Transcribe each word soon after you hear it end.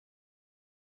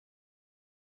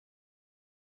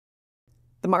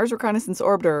The Mars Reconnaissance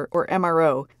Orbiter, or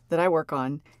MRO, that I work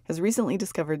on has recently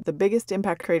discovered the biggest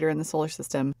impact crater in the solar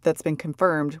system that's been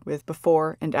confirmed with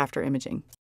before and after imaging.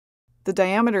 The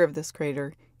diameter of this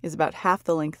crater is about half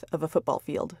the length of a football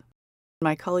field.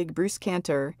 My colleague Bruce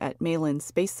Cantor at Malin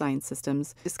Space Science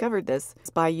Systems discovered this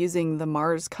by using the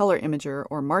Mars Color Imager,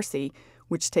 or MARSI,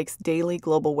 which takes daily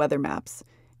global weather maps.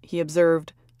 He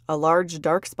observed a large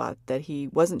dark spot that he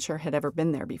wasn't sure had ever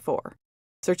been there before.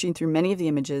 Searching through many of the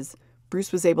images,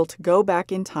 Bruce was able to go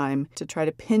back in time to try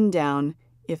to pin down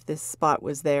if this spot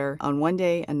was there on one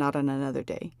day and not on another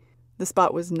day. The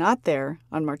spot was not there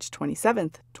on March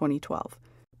 27, 2012,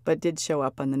 but did show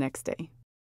up on the next day.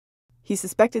 He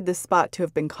suspected this spot to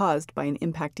have been caused by an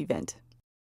impact event.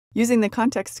 Using the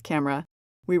context camera,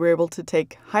 we were able to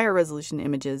take higher resolution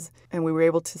images, and we were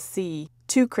able to see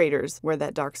two craters where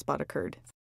that dark spot occurred.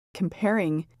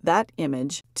 Comparing that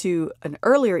image to an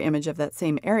earlier image of that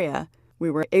same area, we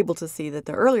were able to see that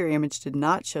the earlier image did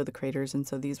not show the craters, and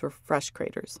so these were fresh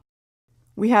craters.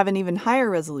 We have an even higher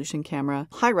resolution camera,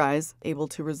 HiRISE, able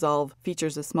to resolve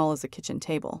features as small as a kitchen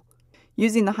table.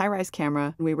 Using the HiRISE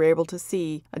camera, we were able to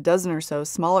see a dozen or so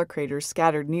smaller craters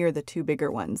scattered near the two bigger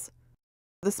ones.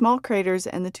 The small craters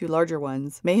and the two larger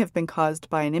ones may have been caused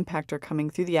by an impactor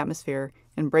coming through the atmosphere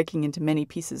and breaking into many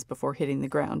pieces before hitting the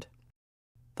ground.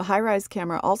 The HiRISE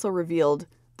camera also revealed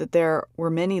that there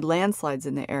were many landslides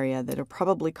in the area that are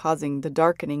probably causing the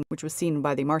darkening which was seen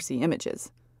by the MARSI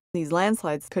images. These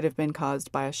landslides could have been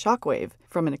caused by a shock wave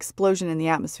from an explosion in the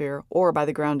atmosphere or by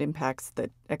the ground impacts that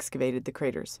excavated the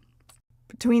craters.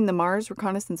 Between the Mars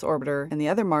Reconnaissance Orbiter and the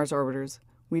other Mars orbiters,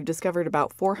 we've discovered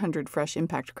about 400 fresh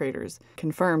impact craters,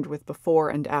 confirmed with before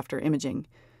and after imaging.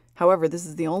 However, this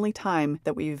is the only time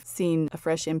that we've seen a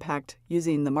fresh impact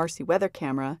using the MARSI weather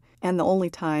camera, and the only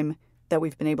time that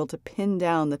we've been able to pin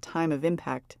down the time of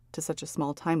impact to such a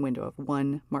small time window of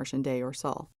one Martian day or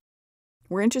sol.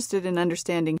 We're interested in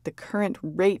understanding the current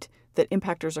rate that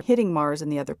impactors are hitting Mars and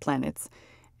the other planets,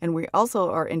 and we also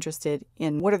are interested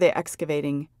in what are they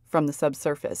excavating from the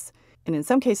subsurface. And in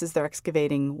some cases, they're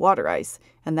excavating water ice,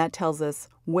 and that tells us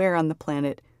where on the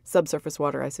planet subsurface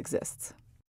water ice exists.